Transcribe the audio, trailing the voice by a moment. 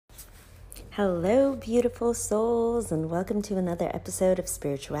Hello, beautiful souls, and welcome to another episode of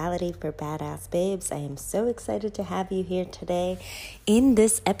Spirituality for Badass Babes. I am so excited to have you here today. In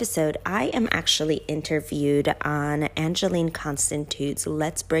this episode, I am actually interviewed on Angeline Constantude's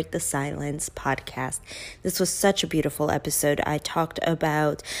Let's Break the Silence podcast. This was such a beautiful episode. I talked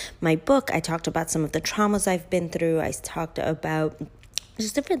about my book. I talked about some of the traumas I've been through. I talked about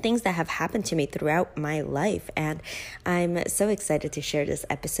just different things that have happened to me throughout my life, and I'm so excited to share this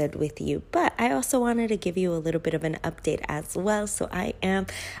episode with you. But I also wanted to give you a little bit of an update as well. So I am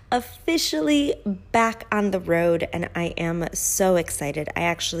officially back on the road, and I am so excited. I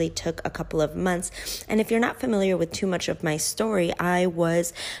actually took a couple of months, and if you're not familiar with too much of my story, I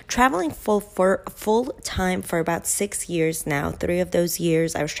was traveling full time for about 6 years now. 3 of those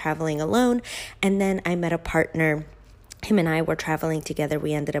years I was traveling alone, and then I met a partner. Him and I were traveling together.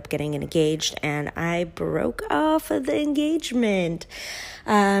 We ended up getting engaged, and I broke off of the engagement.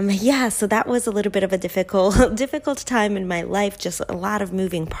 So that was a little bit of a difficult time in my life. Just a lot of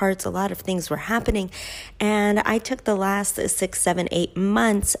moving parts, a lot of things were happening. And I took the last 6, 7, 8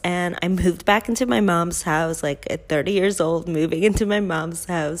 months, and I moved back into my mom's house, like at 30 years old, moving into my mom's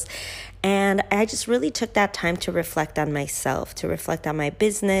house. And I just really took that time to reflect on myself, to reflect on my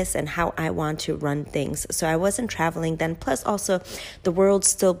business and how I want to run things. So I wasn't traveling then. Plus also the world's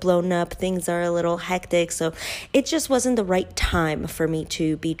still blown up. Things are a little hectic. So it just wasn't the right time for me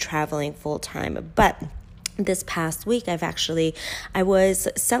to be traveling full time. But this past week, I was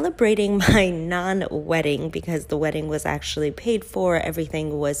celebrating my non-wedding because the wedding was actually paid for.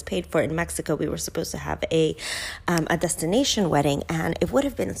 Everything was paid for in Mexico. We were supposed to have a destination wedding, and it would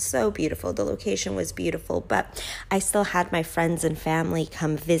have been so beautiful. The location was beautiful, but I still had my friends and family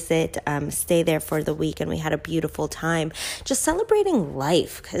come visit, stay there for the week, and we had a beautiful time just celebrating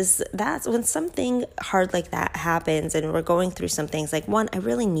life, because that's when something hard like that happens and we're going through some things. Like, one, I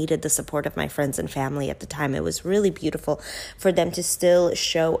really needed the support of my friends and family at the time. It was really beautiful for them to still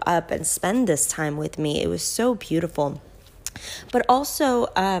show up and spend this time with me. It was so beautiful. But also,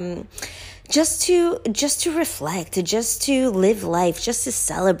 just to reflect, just to live life, just to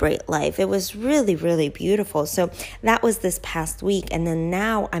celebrate life. It was really, really beautiful. So that was this past week. And then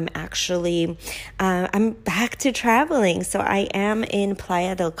now I'm actually, I'm back to traveling. So I am in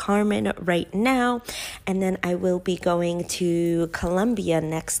Playa del Carmen right now. And then I will be going to Colombia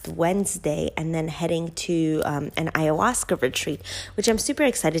next Wednesday and then heading to an ayahuasca retreat, which I'm super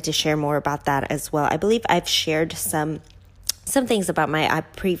excited to share more about that as well. I believe I've shared some things about my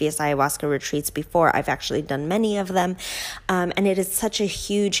previous ayahuasca retreats before. I've actually done many of them, and it is such a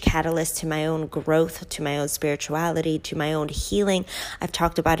huge catalyst to my own growth, to my own spirituality, to my own healing. I've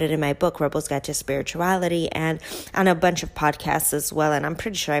talked about it in my book, Rebel's Guide to Spirituality, and on a bunch of podcasts as well, and I'm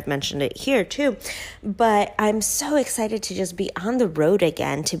pretty sure I've mentioned it here too. But I'm so excited to just be on the road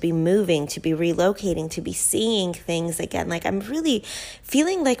again, to be moving, to be relocating, to be seeing things again. Like, I'm really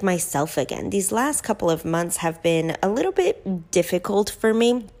feeling like myself again. These last couple of months have been a little bit difficult for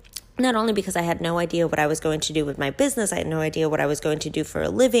me. Not only because I had no idea what I was going to do with my business, I had no idea what I was going to do for a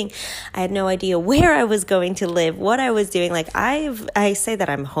living, I had no idea where I was going to live, what I was doing. Like, I say that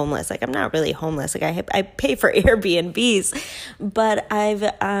I'm homeless. Like, I'm not really homeless. Like, I pay for Airbnbs, but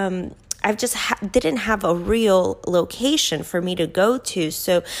I've just didn't have a real location for me to go to.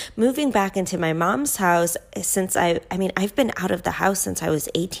 So moving back into my mom's house, since I've been out of the house since I was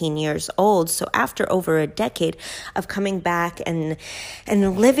 18 years old. So after over a decade of coming back and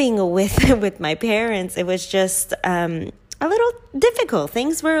living with my parents, it was just a little difficult.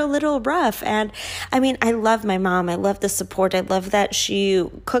 Things were a little rough. And I love my mom. I love the support. I love that she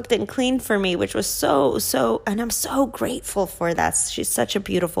cooked and cleaned for me, which was so, and I'm so grateful for that. She's such a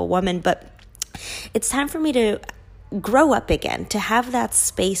beautiful woman. But it's time for me to grow up again, to have that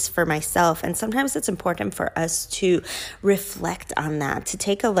space for myself. And sometimes it's important for us to reflect on that, to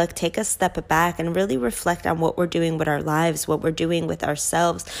take a look, take a step back and really reflect on what we're doing with our lives, what we're doing with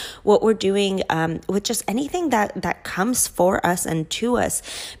ourselves, what we're doing with just anything that comes for us and to us.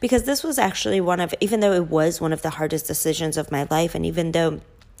 Because this was actually even though it was one of the hardest decisions of my life, and even though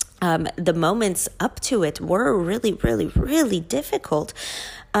the moments up to it were really, really, really difficult,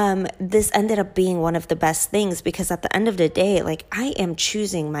 this ended up being one of the best things, because at the end of the day, like, I am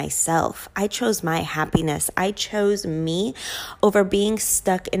choosing myself. I chose my happiness. I chose me over being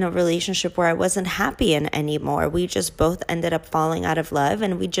stuck in a relationship where I wasn't happy in anymore. We just both ended up falling out of love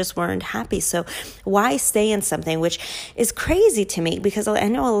and we just weren't happy. So why stay in something, which is crazy to me, because I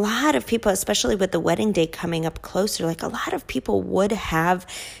know a lot of people, especially with the wedding date coming up closer, like, a lot of people would have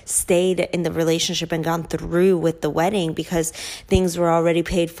stayed in the relationship and gone through with the wedding because things were already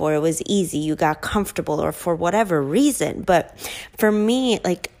paid for. It was easy. You got comfortable, or for whatever reason. But for me,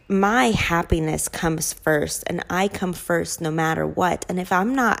 like, my happiness comes first, and I come first no matter what. And if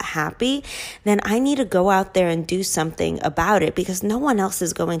I'm not happy, then I need to go out there and do something about it, because no one else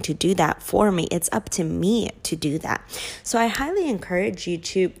is going to do that for me. It's up to me to do that. So I highly encourage you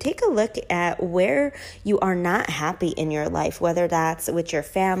to take a look at where you are not happy in your life, whether that's with your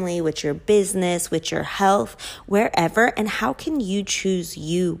family, with your business, with your health, wherever, and how can you choose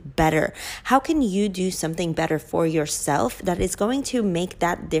you better? How can you do something better for yourself that is going to make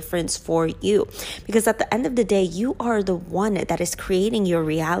that difference for you? Because at the end of the day, you are the one that is creating your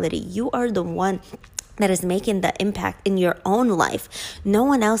reality. You are the one that is making the impact in your own life. No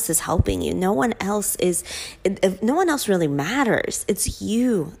one else is helping you. No one else really matters. It's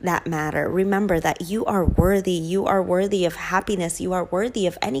you that matter. Remember that you are worthy. You are worthy of happiness. You are worthy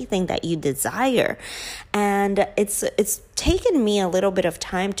of anything that you desire. And it's taken me a little bit of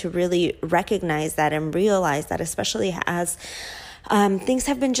time to really recognize that and realize that, especially as things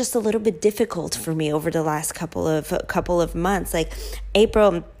have been just a little bit difficult for me over the last couple of months. Like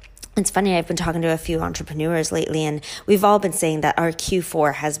April, it's funny, I've been talking to a few entrepreneurs lately, and we've all been saying that our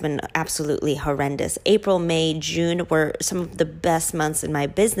Q4 has been absolutely horrendous. April, May, June were some of the best months in my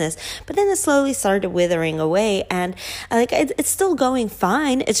business, but then it slowly started withering away, and it's still going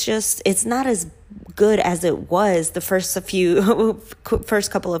fine. It's not as good as it was the first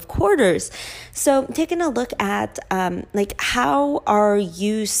couple of quarters. So taking a look at how are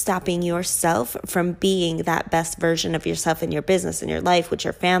you stopping yourself from being that best version of yourself in your business, in your life, with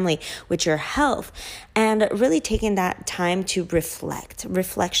your family, with your health, and really taking that time to reflect.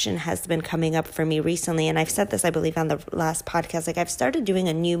 Reflection has been coming up for me recently, and I've said this, I believe, on the last podcast. I've started doing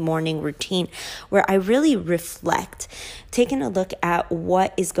a new morning routine where I really reflect, taking a look at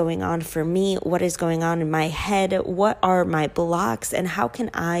what is going on for me, what is going on in my head, what are my blocks, and how can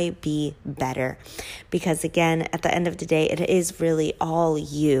I be better? Because again, at the end of the day, it is really all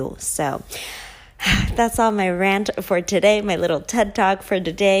you. So that's all my rant for today, my little TED Talk for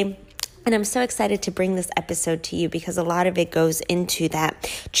today. And I'm so excited to bring this episode to you because a lot of it goes into that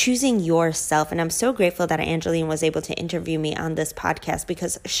choosing yourself. And I'm so grateful that Angeline was able to interview me on this podcast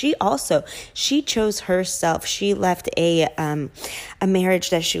because she chose herself. She left a marriage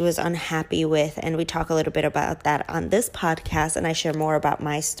that she was unhappy with. And we talk a little bit about that on this podcast. And I share more about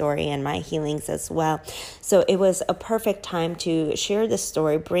my story and my healings as well. So it was a perfect time to share this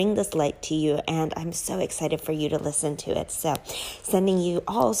story, bring this light to you. And I'm so excited for you to listen to it. So sending you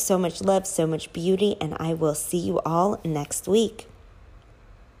all so much love, so much beauty, and I will see you all next week.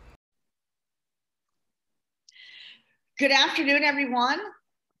 Good afternoon, everyone,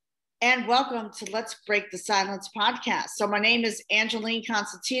 and welcome to Let's Break the Silence podcast. So my name is Angeline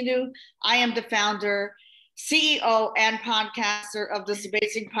Constantinou. I am the founder, CEO, and podcaster of this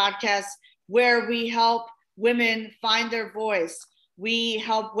amazing podcast where we help women find their voice. We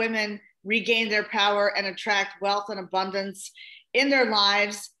help women regain their power and attract wealth and abundance in their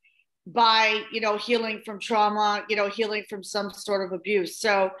lives by, healing from trauma, healing from some sort of abuse.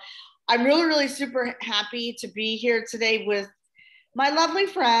 So I'm really, really super happy to be here today with my lovely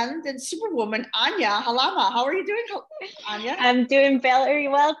friend and superwoman, Ania. Halama, how are you doing, Ania? I'm doing very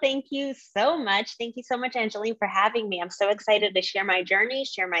well. Thank you so much. Thank you so much, Angeline, for having me. I'm so excited to share my journey,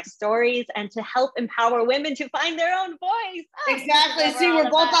 share my stories, and to help empower women to find their own voice. Exactly. See,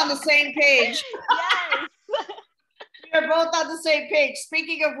 we're both on the same page. Yes. We're both on the same page.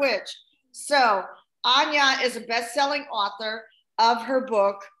 Speaking of which, so Ania is a best-selling author of her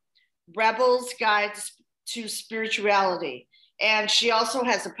book, Rebel's Guide to Spirituality. And she also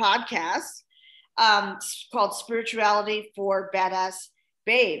has a podcast called Spirituality for Badass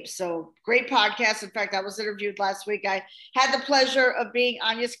Babes. So great podcast. In fact, I was interviewed last week. I had the pleasure of being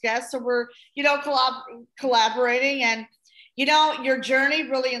Ania's guest. So we're, collaborating. And, your journey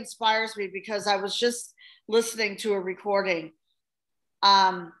really inspires me because I was just listening to a recording.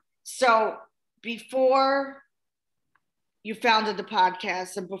 So before you founded the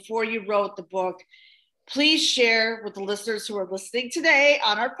podcast and before you wrote the book, please share with the listeners who are listening today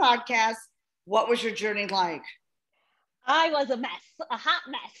on our podcast, what was your journey like? I was a mess, a hot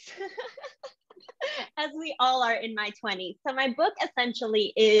mess, as we all are in my 20s. So my book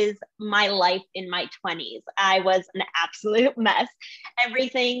essentially is my life in my 20s. I was an absolute mess.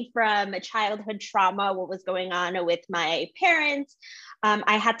 Everything from childhood trauma, what was going on with my parents.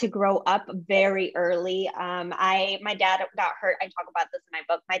 I had to grow up very early. My dad got hurt. I talk about this in my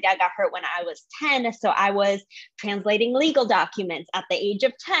book. My dad got hurt when I was 10. So I was translating legal documents at the age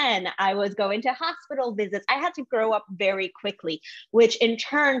of 10. I was going to hospital visits. I had to grow up very quickly, which in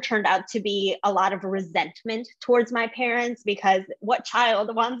turn turned out to be a lot of resentment towards my parents because what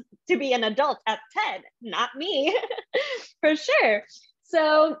child wants to be an adult at 10? Not me, for sure.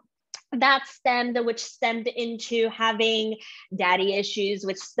 So which stemmed into having daddy issues,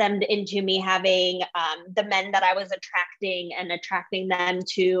 which stemmed into me having the men that I was attracting them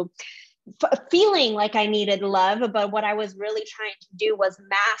to feeling like I needed love. But what I was really trying to do was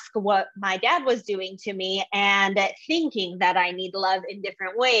mask what my dad was doing to me and thinking that I need love in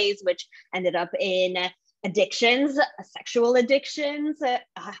different ways, which ended up in addictions, sexual addictions,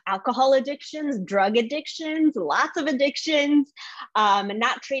 alcohol addictions, drug addictions, lots of addictions,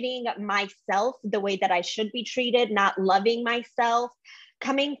 not treating myself the way that I should be treated, not loving myself,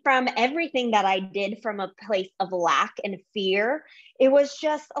 coming from everything that I did from a place of lack and fear. It was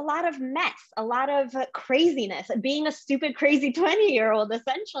just a lot of mess, a lot of craziness, being a stupid, crazy 20-year-old,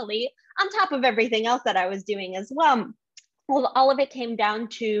 essentially, on top of everything else that I was doing as well. Well, all of it came down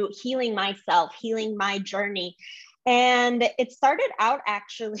to healing myself, healing my journey. And it started out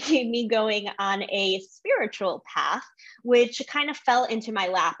actually me going on a spiritual path, which kind of fell into my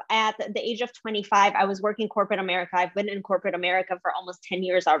lap. At the age of 25, I was working corporate America. I've been in corporate America for almost 10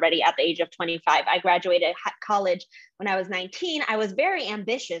 years already at the age of 25. I graduated college when I was 19. I was very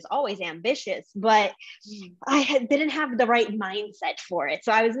ambitious, always ambitious, but didn't have the right mindset for it.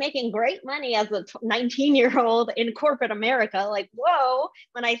 So I was making great money as a 19-year-old in corporate America. Like, whoa,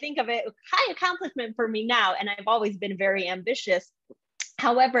 when I think of it, high accomplishment for me now. And I've always been very ambitious.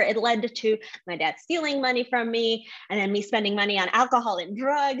 However, it led to my dad stealing money from me and then me spending money on alcohol and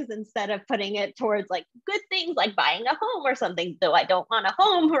drugs instead of putting it towards like good things like buying a home or something, though I don't want a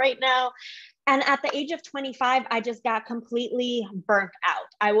home right now. And at the age of 25, I just got completely burnt out.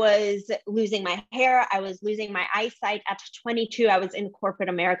 I was losing my hair. I was losing my eyesight. At 22, I was in corporate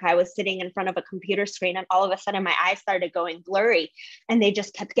America. I was sitting in front of a computer screen and all of a sudden my eyes started going blurry and they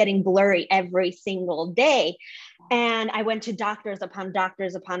just kept getting blurry every single day. And I went to doctors upon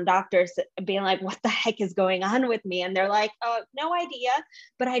doctors upon doctors being like, what the heck is going on with me? And they're like, no idea.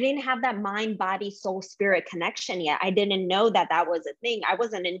 But I didn't have that mind, body, soul, spirit connection yet. I didn't know that that was a thing. I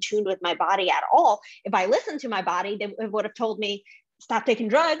wasn't in tune with my body at all. If I listened to my body, they would have told me, stop taking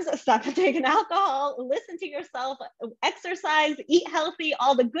drugs, stop taking alcohol, listen to yourself, exercise, eat healthy,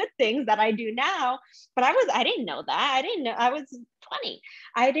 all the good things that I do now. But I didn't know that. I didn't know. I was 20.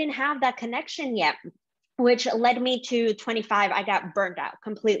 I didn't have that connection yet, which led me to 25. I got burnt out,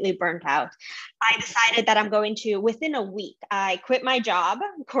 completely burnt out. I decided that I'm going to, within a week, I quit my job,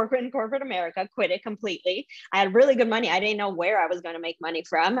 corporate America, quit it completely. I had really good money. I didn't know where I was going to make money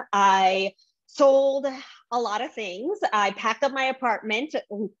from. I sold a lot of things. I packed up my apartment,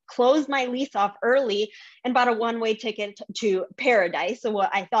 closed my lease off early, and bought a one-way ticket to paradise. So what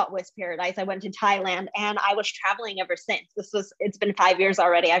I thought was paradise. I went to Thailand and I was traveling ever since. It's been 5 years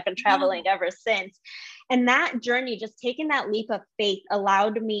already. I've been traveling ever since. And that journey, just taking that leap of faith,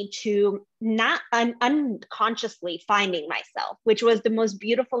 allowed me to not unconsciously finding myself, which was the most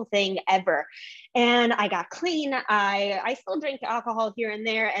beautiful thing ever. And I got clean. I still drink alcohol here and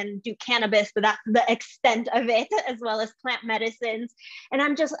there and do cannabis, but that's the extent of it, as well as plant medicines. And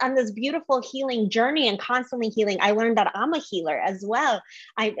I'm just on this beautiful healing journey and constantly healing. I learned that I'm a healer as well.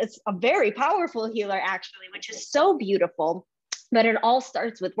 It's a very powerful healer, actually, which is so beautiful. But it all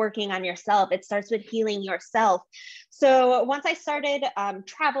starts with working on yourself. It starts with healing yourself. So once I started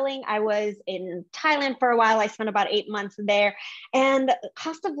traveling, I was in Thailand for a while. I spent about 8 months there. And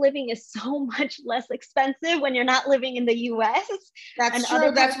cost of living is so much less expensive when you're not living in the US. That's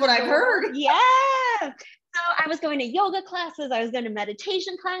true. That's what I've heard. Yeah. So I was going to yoga classes. I was going to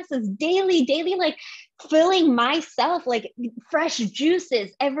meditation classes daily, like filling myself like fresh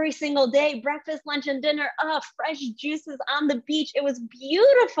juices every single day, breakfast, lunch, and dinner. Fresh juices on the beach. It was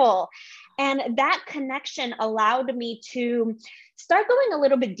beautiful. And that connection allowed me to start going a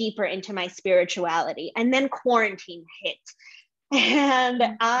little bit deeper into my spirituality. And then quarantine hit. And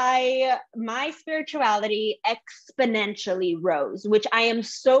my spirituality exponentially rose, which I am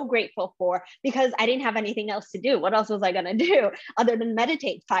so grateful for because I didn't have anything else to do. What else was I going to do other than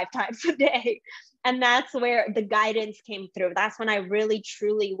meditate 5 times a day? And that's where the guidance came through. That's when I really,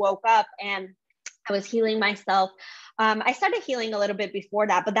 truly woke up and I was healing myself. I started healing a little bit before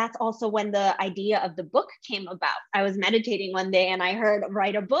that, but that's also when the idea of the book came about. I was meditating one day and I heard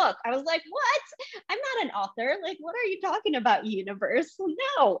write a book. I was like, what? I'm not an author. Like, what are you talking about, universe?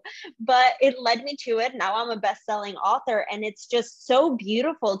 No, but it led me to it. Now I'm a best-selling author. And it's just so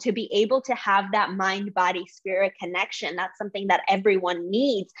beautiful to be able to have that mind, body, spirit connection. That's something that everyone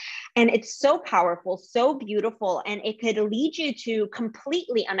needs. And it's so powerful, so beautiful. And it could lead you to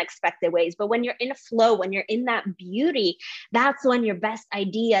completely unexpected ways. But when you're in a flow, when you're in that beauty, beauty, that's when your best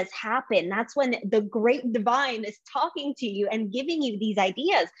ideas happen. That's when the great divine is talking to you and giving you these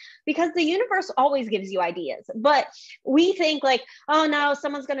ideas, because the universe always gives you ideas. But we think like, oh no,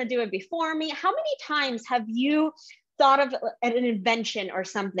 someone's going to do it before me. How many times have you thought of an invention or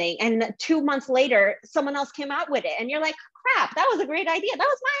something, and 2 months later someone else came out with it, and you're like, crap, that was a great idea, that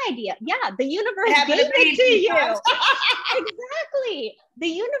was my idea? Yeah, the universe gave it to you. Exactly, the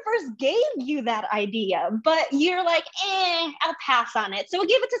universe gave you that idea, but you're like, I'll pass on it, so we'll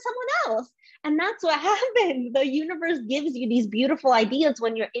give it to someone else. And that's what happens. The universe gives you these beautiful ideas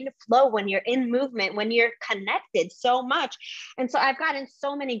when you're in flow, when you're in movement, when you're connected so much. And so I've gotten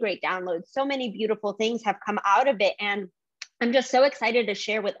so many great downloads. So many beautiful things have come out of it. And I'm just so excited to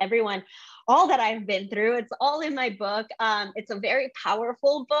share with everyone all that I've been through. It's all in my book. It's a very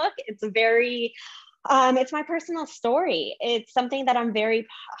powerful book. It's my personal story. It's something that I'm very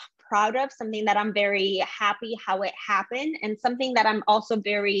proud of, something that I'm very happy how it happened, and something that I'm also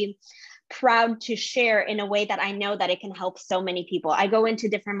very proud to share in a way that I know that it can help so many people. I go into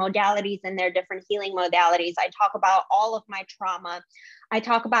different modalities, and there are different healing modalities. I talk about all of my trauma. I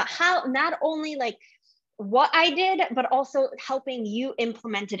talk about how not only like what I did, but also helping you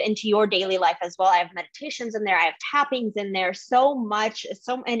implement it into your daily life as well. I have meditations in there. I have tappings in there, so much,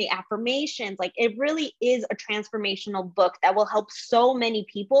 so many affirmations. Like, it really is a transformational book that will help so many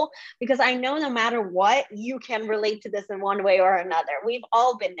people, because I know no matter what, you can relate to this in one way or another. We've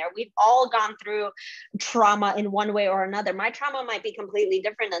all been there. We've all gone through trauma in one way or another. My trauma might be completely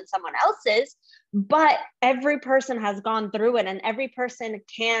different than someone else's, but every person has gone through it, and every person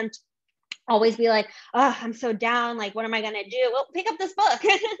can't always be like, oh, I'm so down. Like, what am I going to do? Well, pick up this book.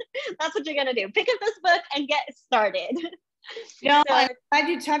 That's what you're going to do. Pick up this book and get started. I'm glad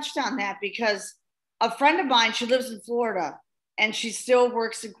you touched on that, because a friend of mine, she lives in Florida and she still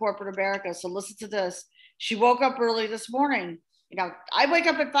works in corporate America. So listen to this. She woke up early this morning. I wake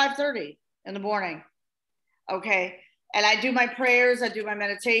up at 5:30 in the morning. Okay. And I do my prayers. I do my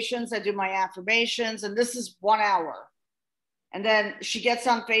meditations. I do my affirmations. And this is 1 hour. And then she gets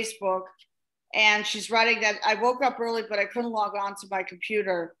on Facebook, and she's writing that I woke up early, but I couldn't log on to my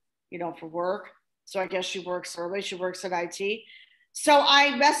computer, for work. So I guess she works early. She works at IT. So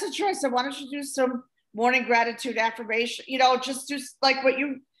I messaged her. I said, why don't you do some morning gratitude affirmation? Just do like what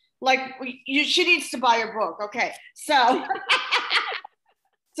she needs to buy your book. Okay. So,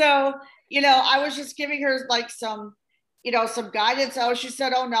 I was just giving her like some guidance. Oh, she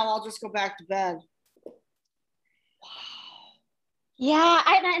said, oh no, I'll just go back to bed. Yeah,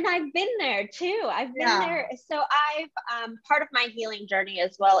 and I've been there too. I've been there. So part of my healing journey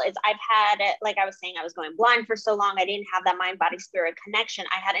as well is I've had, like I was saying, I was going blind for so long. I didn't have that mind, body, spirit connection.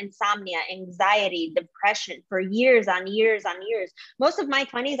 I had insomnia, anxiety, depression for years on years on years. Most of my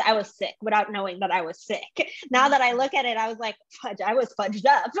 20s, I was sick without knowing that I was sick. Now that I look at it, I was like, fudge, I was fudged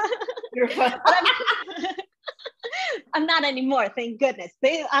up. You're fudged. I'm not anymore, thank goodness.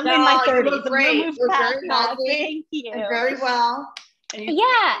 I'm in my 30s. Great. You're very healthy. Thank you. And very well.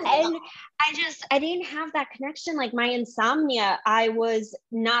 Yeah, and I didn't have that connection. Like, my insomnia, I was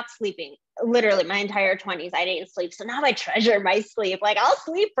not sleeping literally my entire 20s. I didn't sleep. So now I treasure my sleep. Like, I'll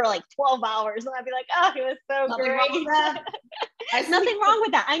sleep for like 12 hours and I'll be like, oh, it was so Nothing great. Wrong with that. Nothing wrong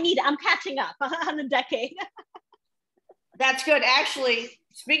with that. I'm catching up on a decade. That's good. Actually,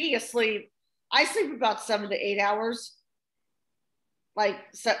 speaking of sleep, I sleep about 7 to 8 hours. Like,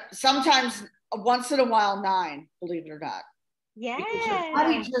 sometimes once in a while, 9, believe it or not. Yeah.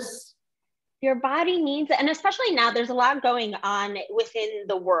 Your body needs it. And especially now, there's a lot going on within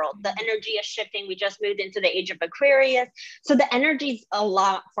the world. The energy is shifting. We just moved into the age of Aquarius. So the energy's a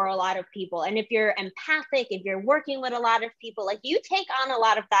lot for a lot of people. And if you're empathic, if you're working with a lot of people, like, you take on a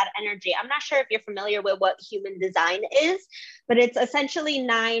lot of that energy. I'm not sure if you're familiar with what human design is, but it's essentially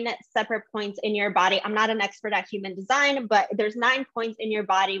 9 separate points in your body. I'm not an expert at human design, but there's 9 points in your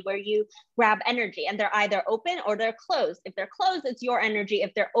body where you grab energy, and they're either open or they're closed. If they're closed, it's your energy.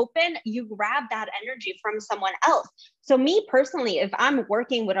 If they're open, you grab that energy from someone else. So me personally, if I'm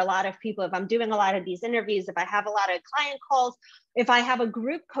working with a lot of people, if I'm doing a lot of these interviews, if I have a lot of client calls, if I have a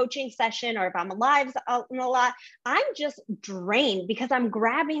group coaching session, or if I'm live a lot, I'm just drained because I'm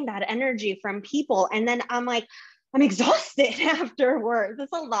grabbing that energy from people. And then I'm like, I'm exhausted afterwards.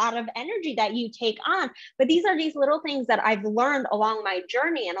 It's a lot of energy that you take on. But these are these little things that I've learned along my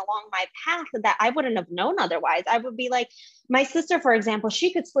journey and along my path that I wouldn't have known otherwise. I would be like, my sister, for example,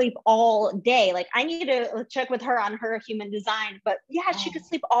 she could sleep all day. Like, I need to check with her on her human design, but yeah, she could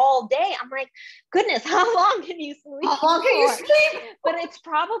sleep all day. I'm like, goodness, how long can you sleep? How long can you sleep? But it's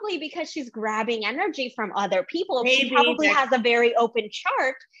probably because she's grabbing energy from other people. Maybe she probably has a very open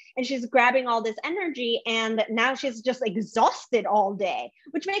chart, and she's grabbing all this energy, and now she's just exhausted all day,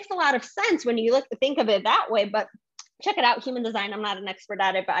 which makes a lot of sense when you think of it that way. But check it out, human design. I'm not an expert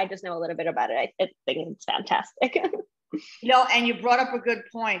at it, but I just know a little bit about it. I think it's fantastic. And you brought up a good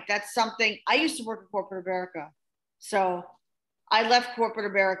point. That's something, I used to work in corporate America. So I left corporate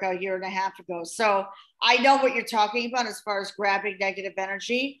America a year and a half ago. So I know what you're talking about as far as grabbing negative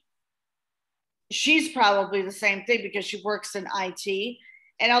energy. She's probably the same thing because she works in IT.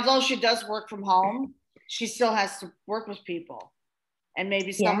 And although she does work from home, she still has to work with people. And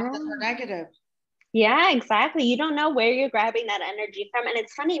maybe some of them are negative. Yeah, exactly. You don't know where you're grabbing that energy from. And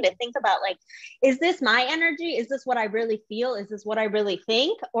it's funny to think about, like, is this my energy? Is this what I really feel? Is this what I really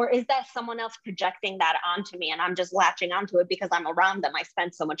think? Or is that someone else projecting that onto me and I'm just latching onto it because I'm around them? I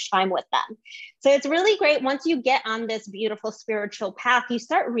spend so much time with them. So it's really great. Once you get on this beautiful spiritual path, you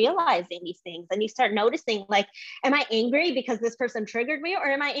start realizing these things and you start noticing, like, am I angry because this person triggered me? Or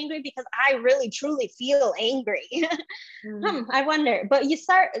am I angry because I really, truly feel angry? I wonder. But you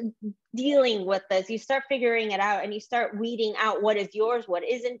start dealing with this, you start figuring it out and you start weeding out what is yours, what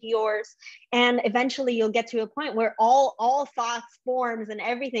isn't yours. And eventually you'll get to a point where all thoughts, forms, and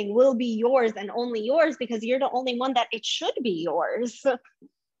everything will be yours and only yours because you're the only one that it should be yours.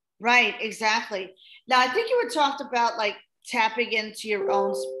 Right, exactly. Now, I think you were talked about like tapping into your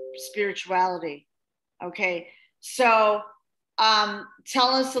own spirituality. Okay. So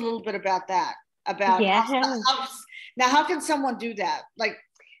tell us a little bit about that, about how can someone do that? Like,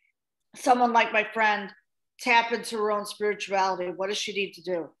 someone like my friend tap into her own spirituality. What does she need to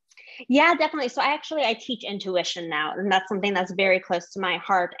do? Yeah, definitely. So I teach intuition now, and that's something that's very close to my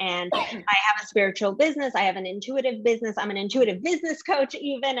heart. And I have a spiritual business. I have an intuitive business. I'm an intuitive business coach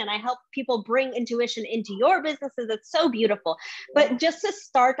even, and I help people bring intuition into your businesses. It's so beautiful. But just to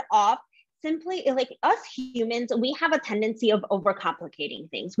start off, simply, like, us humans, we have a tendency of overcomplicating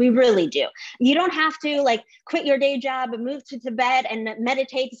things. We really do. You don't have to like quit your day job and move to Tibet and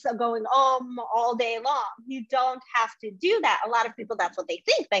meditate going all day long. You don't have to do that. A lot of people, that's what they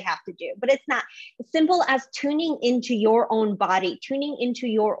think they have to do, but it's not. As simple as tuning into your own body, tuning into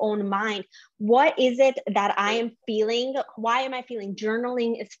your own mind. What is it that I am feeling? Why am I feeling?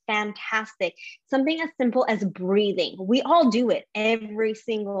 Journaling is fantastic. Something as simple as breathing. We all do it every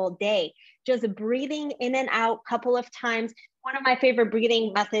single day. Just breathing in and out a couple of times. One of my favorite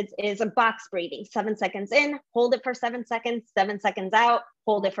breathing methods is a box breathing. 7 seconds in, hold it for 7 seconds, 7 seconds out,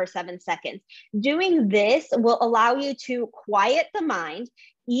 hold it for 7 seconds. Doing this will allow you to quiet the mind,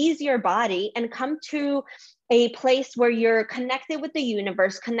 ease your body, and come to a place where you're connected with the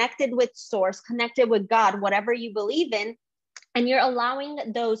universe, connected with source, connected with God, whatever you believe in. And you're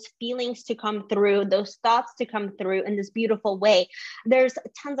allowing those feelings to come through, those thoughts to come through in this beautiful way. There's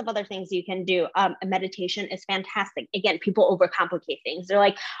tons of other things you can do. Meditation is fantastic. Again, people overcomplicate things. They're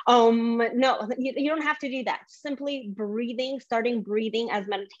like, no, you don't have to do that. Simply breathing, starting breathing as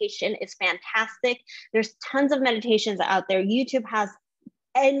meditation is fantastic. There's tons of meditations out there. YouTube has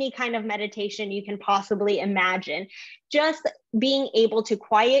any kind of meditation you can possibly imagine. Just being able to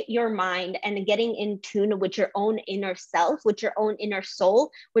quiet your mind and getting in tune with your own inner self, with your own inner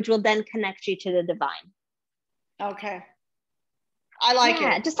soul, which will then connect you to the divine. Okay. I like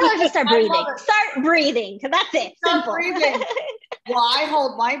it. Just tell her to start breathing. Start breathing, because that's it. Simple. Breathing. Well, I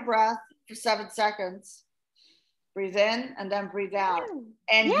hold my breath for 7 seconds. Breathe in and then breathe out.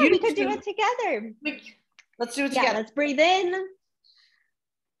 And we could do it together. Let's do it together. Let's breathe in.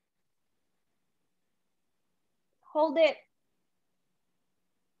 Hold it.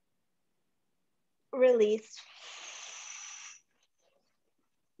 Release.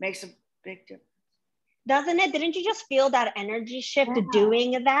 Makes a big difference. Doesn't it? Didn't you just feel that energy shift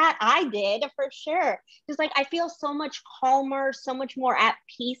doing that? I did, for sure. Just like, I feel so much calmer, so much more at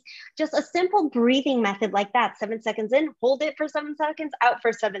peace. Just a simple breathing method like that. 7 seconds in, hold it for 7 seconds, out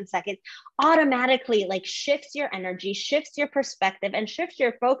for 7 seconds. Automatically like shifts your energy, shifts your perspective, and shifts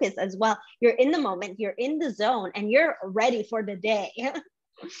your focus as well. You're in the moment, you're in the zone, and you're ready for the day.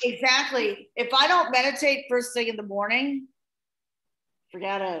 Exactly. If I don't meditate first thing in the morning,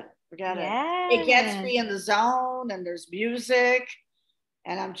 forget it. It gets me in the zone, and there's music,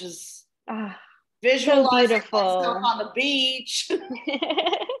 and I'm just visualizing myself on the beach.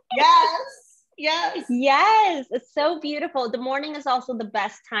 Yes. It's so beautiful. The morning is also the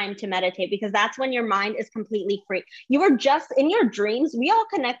best time to meditate because that's when your mind is completely free. You are just in your dreams. We all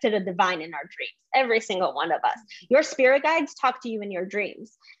connect to the divine in our dreams, every single one of us. Your spirit guides talk to you in your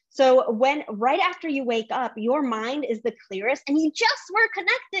dreams. So when right after you wake up, your mind is the clearest and you just were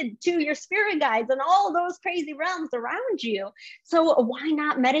connected to your spirit guides and all those crazy realms around you. So why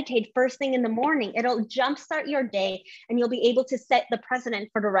not meditate first thing in the morning? It'll jumpstart your day and you'll be able to set the precedent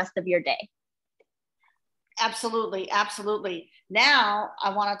for the rest of your day. Absolutely. Absolutely. Now I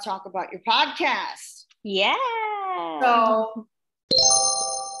want to talk about your podcast. Yeah. So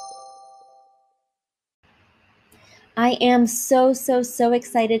I am so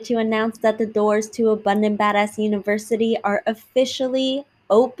excited to announce that the doors to Abundant Badass University are officially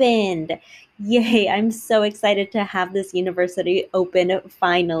opened. Yay, I'm so excited to have this university open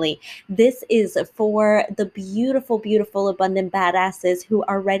finally. This is for the beautiful abundant badasses who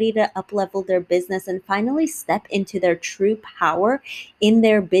are ready to uplevel their business and finally step into their true power in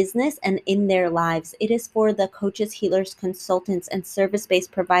their business and in their lives. It is for the coaches, healers, consultants, and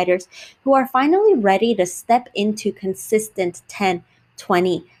service-based providers who are finally ready to step into consistent 10,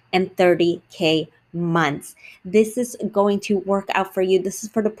 20, and 30K months. This is going to work out for you. This is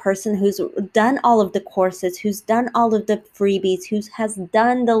for the person who's done all of the courses, who's done all of the freebies, who has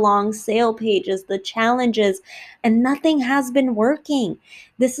done the long sale pages, the challenges, and nothing has been working.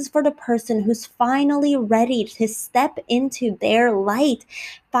 This is for the person who's finally ready to step into their light,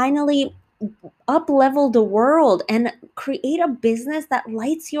 finally up level the world and create a business that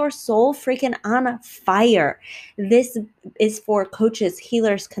lights your soul freaking on fire. This is for coaches,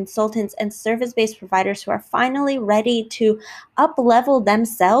 healers, consultants, and service-based providers who are finally ready to up level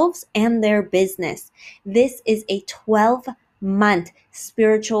themselves and their business. This is a 12-month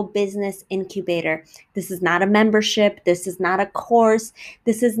spiritual business incubator. This is not a membership. This is not a course.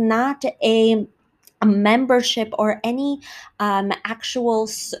 This is not a membership or any actual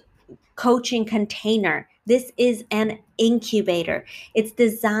coaching container. This is an incubator. It's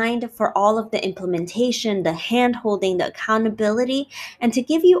designed for all of the implementation, the hand holding, the accountability, and to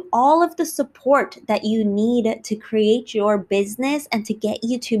give you all of the support that you need to create your business and to get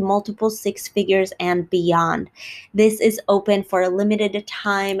you to multiple six figures and beyond. This is open for a limited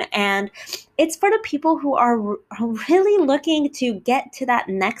time, and it's for the people who are really looking to get to that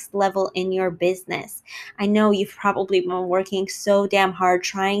next level in your business. I know you've probably been working so damn hard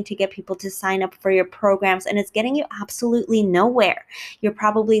trying to get people to sign up for your programs, and it's getting you absolutely nowhere. You're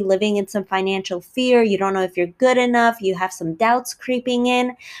probably living in some financial fear. You don't know if you're good enough. You have some doubts creeping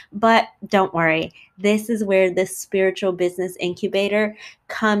in, but don't worry. This is where this spiritual business incubator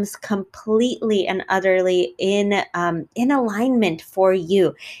comes completely and utterly in alignment for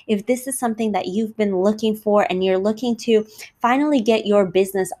you. If this is something that you've been looking for and you're looking to finally get your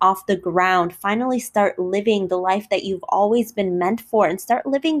business off the ground, finally start living the life that you've always been meant for, and start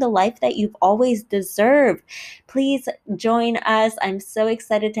living the life that you've always deserved, please join us. I'm so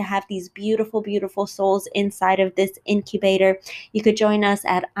excited to have these beautiful souls inside of this incubator. You could join us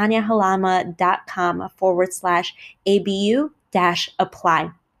at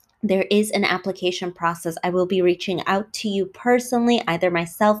aniahalama.com/ABU-apply. There is an application process. I will be reaching out to you personally, either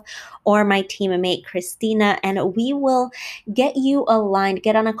myself or my teammate Christina, and we will get you aligned,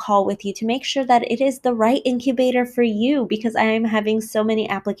 get on a call with you to make sure that it is the right incubator for you, because I am having so many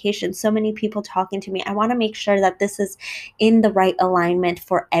applications, so many people talking to me. I want to make sure that this is in the right alignment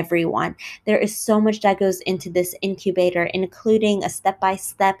for everyone. There is so much that goes into this incubator, including a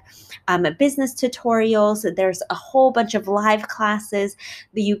step-by-step business tutorials. There's a whole bunch of live classes.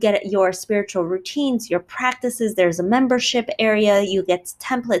 You get your spiritual routines, your practices. There's a membership area. You get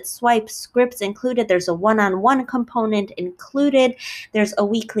templates, swipes, scripts included. There's a one-on-one component included. There's a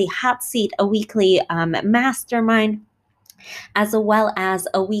weekly hot seat, a weekly mastermind, as well as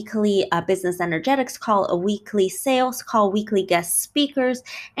a weekly business energetics call, a weekly sales call, weekly guest speakers,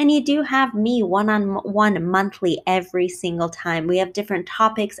 and you do have me one-on-one monthly every single time. We have different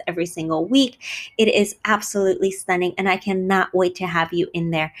topics every single week. It is absolutely stunning, and I cannot wait to have you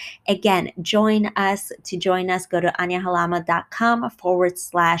in there. Again, join us. To join us, go to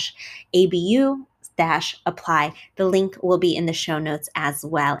aniahalama.com/ABU-apply. The link will be in the show notes as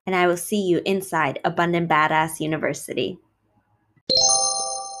well. And I will see you inside Abundant Badass University.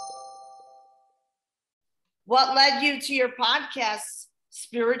 what led you to your podcast,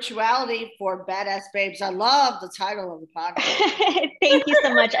 Spirituality for Badass Babes? I love the title of the podcast. Thank you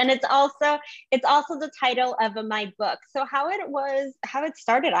so much. And it's also the title of my book. So how it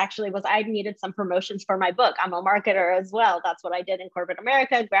started actually was I needed some promotions for my book. I'm a marketer as well. That's what I did in corporate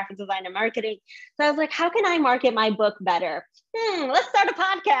America, graphic design and marketing. So I was like, how can I market my book better? Let's start a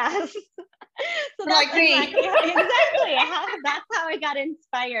podcast. So that's like me. exactly that's how I got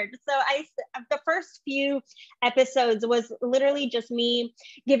inspired. So the first few episodes was literally just me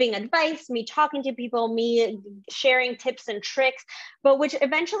giving advice, me talking to people, me sharing tips and tricks, but which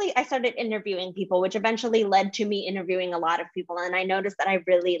eventually I started interviewing people, which eventually led to me interviewing a lot of people. And I noticed that I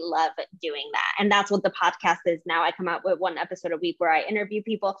really love doing that. And that's what the podcast is now. I come out with one episode a week where I interview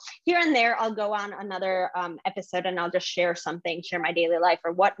people. Here and there, I'll go on another episode and I'll just share something, share my daily life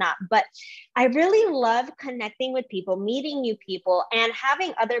or whatnot. But I really love connecting with people, meeting new people, and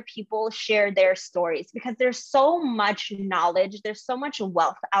having other people share their stories, because there's so much knowledge, there's so much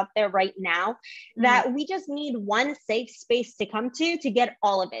wealth out there right now that we just need one safe space to come to get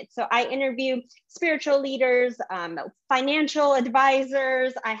all of it. So I interview spiritual leaders, financial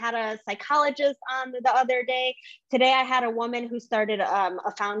advisors. I had a psychologist on the other day. Today I had a woman who started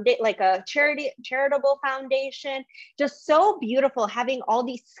a charitable foundation. Just so beautiful having all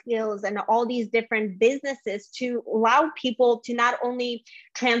these skills and all these different businesses to allow people to not only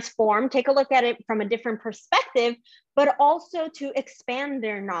transform, take a look at it from a different perspective, but also to expand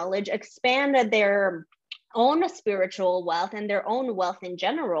their knowledge, expand their own spiritual wealth and their own wealth in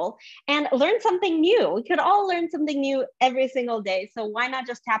general, and learn something new. We could all learn something new every single day. So why not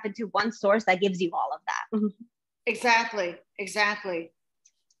just tap into one source that gives you all of that? Exactly. It's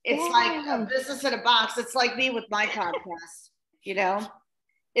like a business in a box. It's like me with my podcast,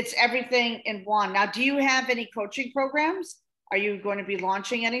 it's everything in one. Now, do you have any coaching programs? Are you going to be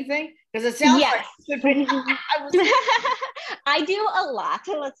launching anything? Because it sounds yes. like I do a lot.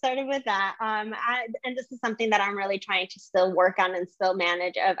 Let's start with that. And this is something that I'm really trying to still work on and still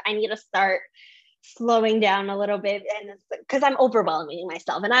manage. I need to start slowing down a little bit, and because I'm overwhelming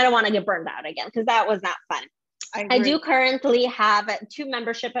myself and I don't want to get burned out again, because that was not fun. I do currently have 2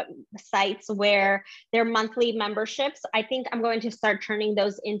 membership sites where they're monthly memberships. I think I'm going to start turning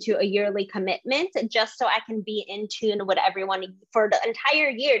those into a yearly commitment, just so I can be in tune with everyone for the entire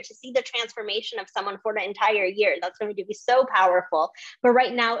year, to see the transformation of someone for the entire year. That's going to be so powerful. But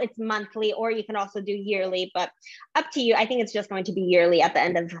right now it's monthly, or you can also do yearly, but up to you. I think it's just going to be yearly at the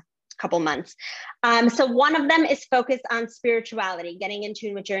end of couple months. So one of them is focused on spirituality, getting in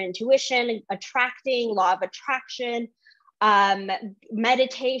tune with your intuition, attracting, law of attraction,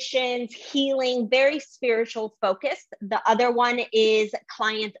 meditations, healing, very spiritual focused. The other one is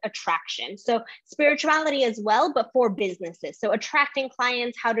client attraction. So spirituality as well, but for businesses. So attracting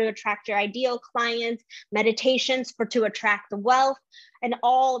clients, how to attract your ideal clients, meditations to attract the wealth, and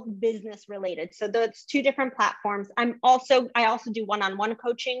all business related. So those 2 different platforms. I also do one-on-one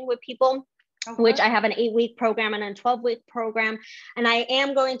coaching with people. Okay. Which I have an 8-week program and a 12-week program. And I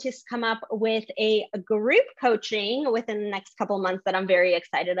am going to come up with a group coaching within the next couple of months that I'm very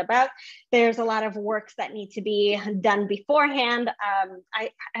excited about. There's a lot of works that need to be done beforehand. I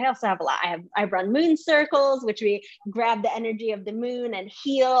also have a lot. I run moon circles, which we grab the energy of the moon and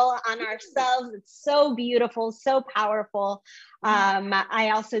heal on ourselves. It's so beautiful, so powerful. I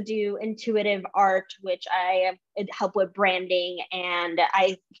also do intuitive art, which I help with branding, and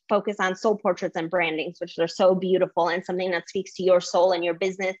I focus on soul portraits and brandings, which are so beautiful and something that speaks to your soul and your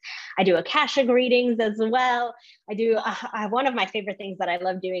business. I do Akashic readings as well. I do one of my favorite things that I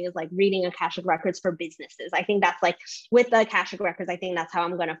love doing is like reading Akashic records for businesses. I think that's like, with the Akashic records, I think that's how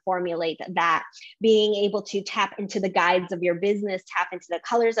I'm going to formulate that, being able to tap into the guides of your business, tap into the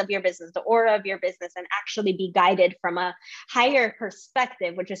colors of your business, the aura of your business, and actually be guided from a higher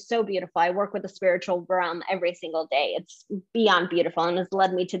perspective, which is so beautiful. I work with the spiritual realm every single day. It's beyond beautiful, and has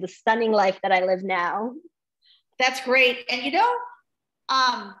led me to the stunning life that I live now. That's great. And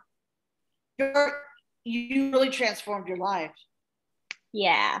you really transformed your life.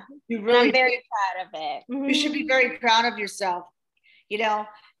 Yeah. You really I'm very proud of it. You should be very proud of yourself,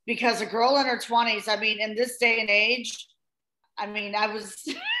 because a girl in her 20s, I mean, in this day and age, I mean, I was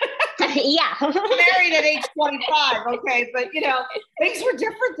yeah. married at age 25. Okay. But things were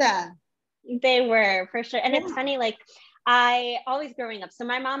different then. They were, for sure. And it's funny, like, I always growing up. So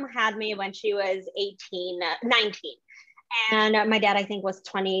my mom had me when she was 19. And my dad, I think, was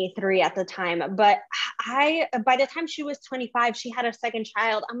 23 at the time. But by the time she was 25, she had a second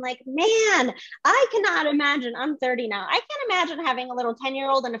child. I'm like, man, I cannot imagine. I'm 30 now. I can't imagine having a little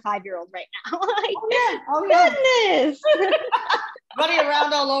 10-year-old and a 5-year-old right now. Like, oh, yeah. Goodness. Running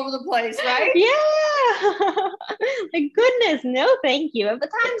around all over the place, right? Yeah. Like, goodness, no, thank you. The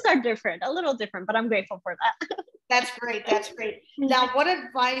times are different, a little different, but I'm grateful for that. That's great. That's great. Now, what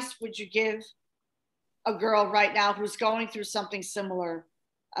advice would you give a girl right now who's going through something similar,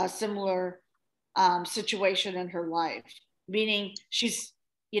 a similar situation in her life? Meaning she's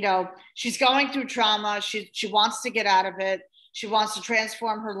going through trauma. She wants to get out of it. She wants to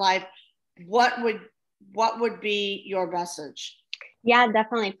transform her life. What would be your message? Yeah,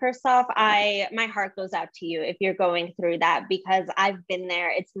 definitely. First off, my heart goes out to you if you're going through that, because I've been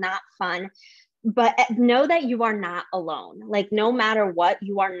there. It's not fun. But know that you are not alone. Like, no matter what,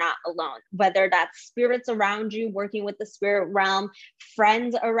 you are not alone, whether that's spirits around you, working with the spirit realm,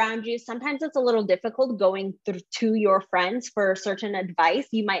 friends around you. Sometimes it's a little difficult going to your friends for certain advice.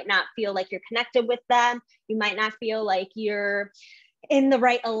 You might not feel like you're connected with them. You might not feel like you're in the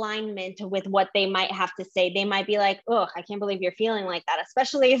right alignment with what they might have to say. They might be like, oh, I can't believe you're feeling like that,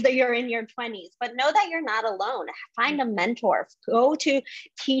 especially if you're in your 20s. But know that you're not alone. Find a mentor. Go to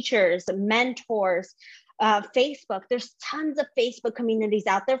teachers, mentors, Facebook. There's tons of Facebook communities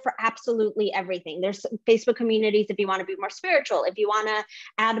out there for absolutely everything. There's Facebook communities if you want to be more spiritual, if you want to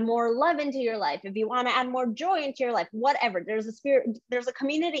add more love into your life, if you want to add more joy into your life, whatever. There's a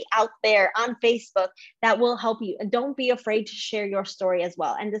community out there on Facebook that will help you. And don't be afraid to share your story as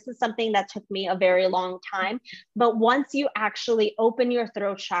well. And this is something that took me a very long time. But once you actually open your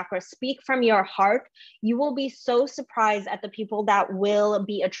throat chakra, speak from your heart, you will be so surprised at the people that will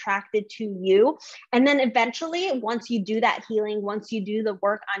be attracted to you. And then eventually, once you do that healing, once you do the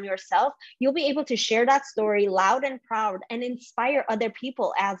work on yourself, you'll be able to share that story loud and proud and inspire other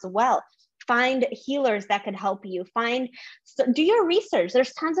people as well. Find healers that could help you. Do your research.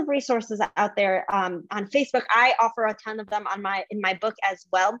 There's tons of resources out there on Facebook. I offer a ton of them in my book as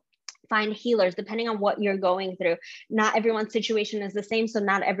well. Find healers depending on what you're going through. Not everyone's situation is the same, so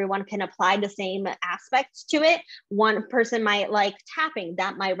not everyone can apply the same aspects to it. One person might like tapping,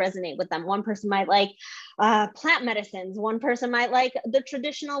 that might resonate with them. One person might like plant medicines. One person might like the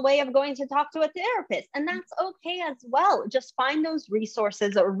traditional way of going to talk to a therapist, and that's okay as well. Just find those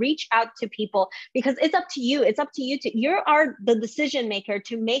resources or reach out to people, because it's up to you. It's up to you you are the decision maker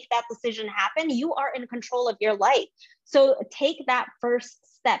to make that decision happen. You are in control of your life. So take that first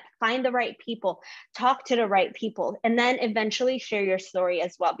step, find the right people, talk to the right people, and then eventually share your story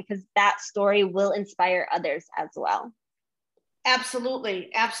as well, because that story will inspire others as well.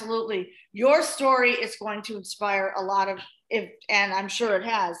 Absolutely. Absolutely. Your story is going to inspire a lot of, and I'm sure it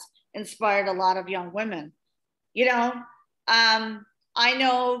has inspired a lot of young women. You know, I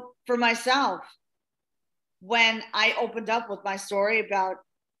know for myself, when I opened up with my story about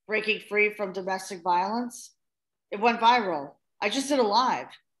breaking free from domestic violence, it went viral. I just did a live.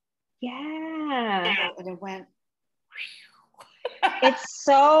 Yeah. And it went. It's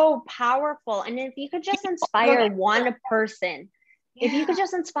so powerful. And if you could just inspire one person, if you could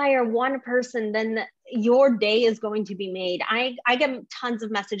just inspire one person, then your day is going to be made. I get tons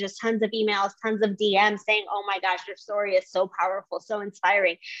of messages, tons of emails, tons of DMs saying, oh my gosh, your story is so powerful, so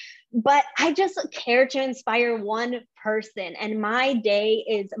inspiring. But I just care to inspire one person. And my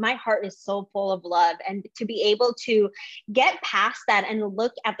heart is so full of love. And to be able to get past that and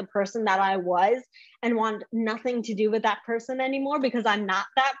look at the person that I was and want nothing to do with that person anymore, because I'm not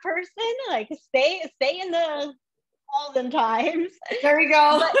that person. Like stay in the olden times. There we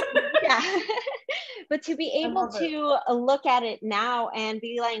go. But, yeah. But to be able to look at it now and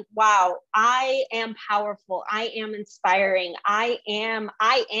be like, wow, I am powerful. I am inspiring. I am.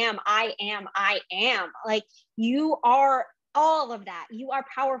 Like, you are all of that. You are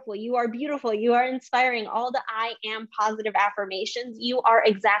powerful. You are beautiful. You are inspiring. All the I am positive affirmations. You are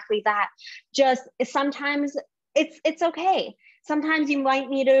exactly that. Just sometimes it's okay. Sometimes you might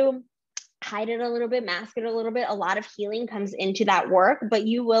need to hide it a little bit, mask it a little bit. A lot of healing comes into that work, but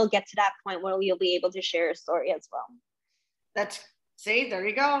you will get to that point where you'll be able to share a story as well. There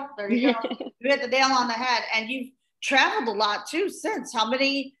you go. You hit the nail on the head. And you've traveled a lot too since. How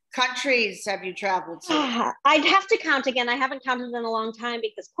many countries have you traveled to? I'd have to count again. I haven't counted in a long time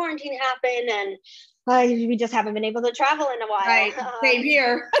because quarantine happened and we just haven't been able to travel in a while. Right, same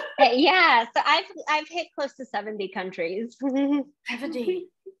here. Yeah, so I've hit close to 70 countries. 70?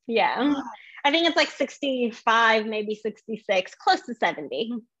 Yeah. I think it's like 65, maybe 66, close to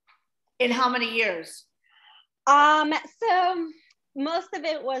 70. In how many years? So most of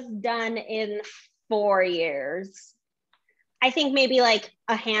it was done in 4 years. I think maybe like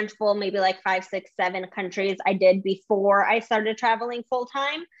a handful, maybe like 5, 6, 7 countries I did before I started traveling full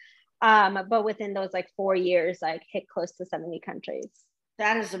time. But within those like 4 years, I hit close to 70 countries.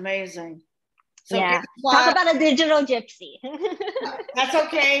 That is amazing. So yeah. Talk about a digital gypsy. That's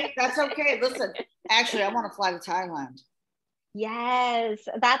okay. That's okay. Listen, actually, I want to fly to Thailand. Yes,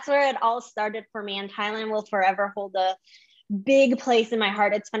 that's where it all started for me. And Thailand will forever hold a big place in my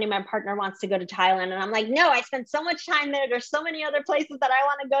heart. It's funny, my partner wants to go to Thailand and I'm like, no, I spent so much time there. There's so many other places that I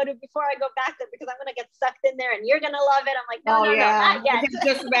want to go to before I go back there, because I'm going to get sucked in there and you're going to love it. I'm like, no, not yet. I can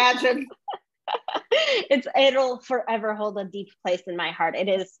just imagine. It'll forever hold a deep place in my heart.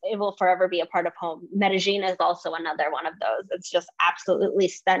 It will forever be a part of home. Medellin is also another one of those. It's just absolutely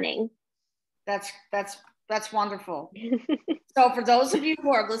stunning. That's wonderful. So for those of you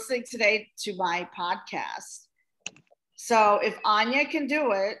who are listening today to my podcast, so if Ania can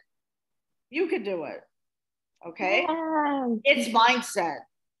do it, you can do it. Okay? Yeah. It's mindset.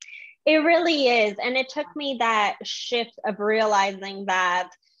 It really is. And it took me that shift of realizing that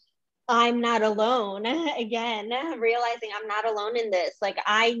I'm not alone. Again, realizing I'm not alone in this. Like,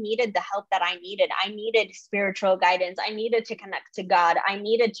 I needed the help that I needed. I needed spiritual guidance. I needed to connect to God. I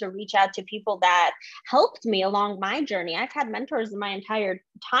needed to reach out to people that helped me along my journey. I've had mentors in my entire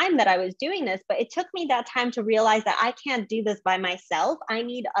time that I was doing this, but it took me that time to realize that I can't do this by myself. I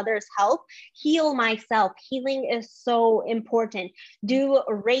need others' help. Heal myself. Healing is so important. Do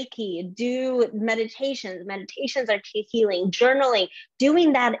Reiki, do meditations. Meditations are healing, journaling.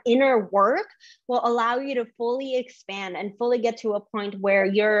 Doing that inner work will allow you to fully expand and fully get to a point where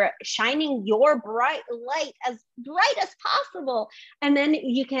you're shining your bright light as bright as possible. And then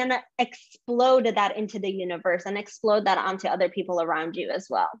you can explode that into the universe and explode that onto other people around you as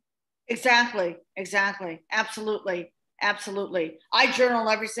well. Exactly. Absolutely. I journal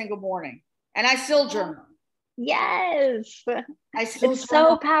every single morning, and I still journal. Yes. It's journal.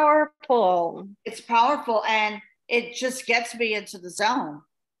 So powerful. It's powerful, and it just gets me into the zone.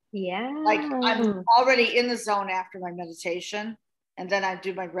 Yeah. Like, I'm already in the zone after my meditation, and then I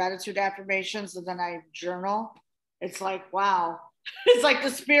do my gratitude affirmations, and then I journal. It's like, wow. It's like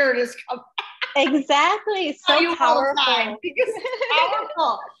the spirit is coming. Exactly. So powerful. Because it's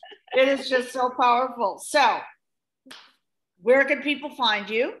powerful. It is just so powerful. So, where can people find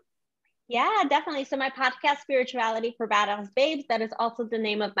you? Yeah, definitely. So my podcast, Spirituality for Badass Babes, that is also the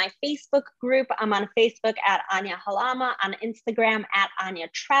name of my Facebook group. I'm on Facebook at Ania Halama, on Instagram at Ania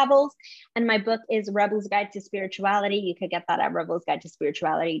Travels. And my book is Rebel's Guide to Spirituality. You could get that at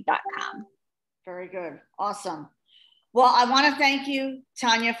rebelsguidetospirituality.com. Very good. Awesome. Well, I want to thank you,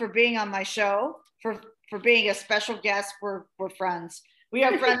 Tanya, for being on my show, for being a special guest. We're friends. We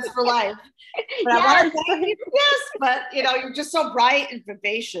are friends for life. But yes. I want to thank you. Yes, but you're just so bright and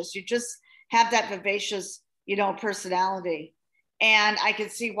vivacious. You just have that vivacious, personality. And I can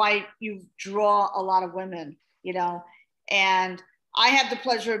see why you draw a lot of women, and I have the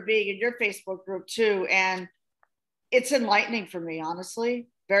pleasure of being in your Facebook group too. And it's enlightening for me, honestly,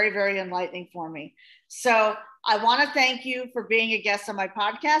 very, very enlightening for me. So I want to thank you for being a guest on my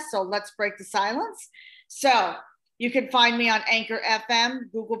podcast. So let's break the silence. So you can find me on Anchor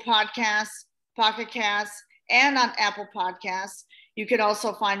FM, Google Podcasts, Pocket Casts, and on Apple Podcasts. You can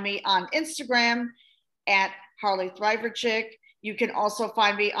also find me on Instagram at Harley Thriver Chick. You can also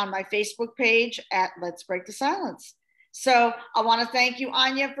find me on my Facebook page at Let's Break the Silence. So I want to thank you,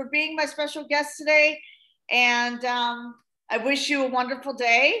 Ania, for being my special guest today. And I wish you a wonderful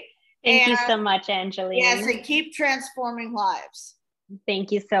day. Thank you so much, Angeline. Yes, and keep transforming lives.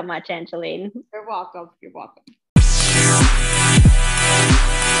 Thank you so much, Angeline. You're welcome. You're welcome.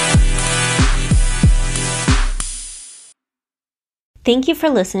 Thank you for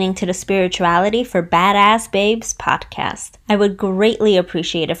listening to the Spirituality for Badass Babes podcast. I would greatly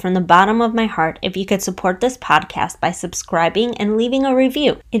appreciate it from the bottom of my heart if you could support this podcast by subscribing and leaving a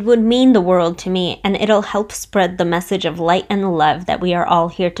review. It would mean the world to me, and it'll help spread the message of light and love that we are all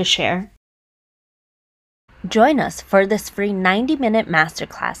here to share. Join us for this free 90-minute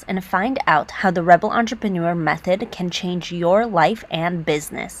masterclass and find out how the Rebel Entrepreneur method can change your life and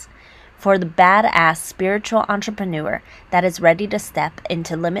business. For the badass spiritual entrepreneur that is ready to step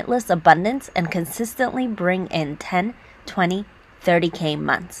into limitless abundance and consistently bring in 10, 20, 30K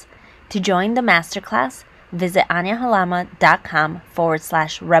months. To join the masterclass, visit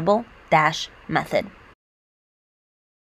aniahalama.com/rebel-method.